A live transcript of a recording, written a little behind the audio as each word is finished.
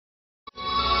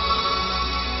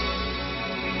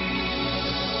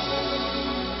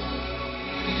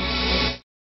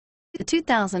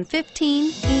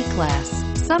2015 E-Class.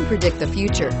 Some predict the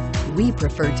future. We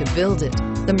prefer to build it.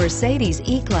 The Mercedes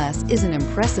E-Class is an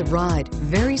impressive ride,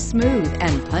 very smooth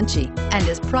and punchy, and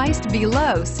is priced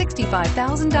below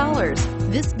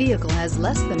 $65,000. This vehicle has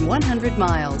less than 100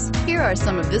 miles. Here are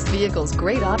some of this vehicle's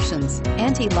great options: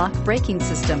 anti-lock braking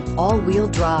system, all-wheel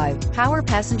drive, power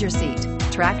passenger seat,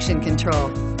 traction control,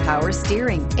 power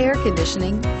steering, air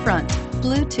conditioning, front,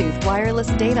 Bluetooth wireless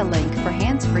data link for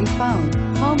hands-free phone,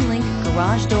 home link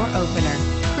garage door opener,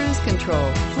 cruise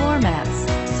control, floor mats.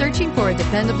 Searching for a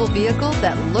dependable vehicle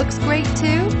that looks great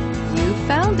too? You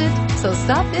found it, so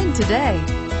stop in today.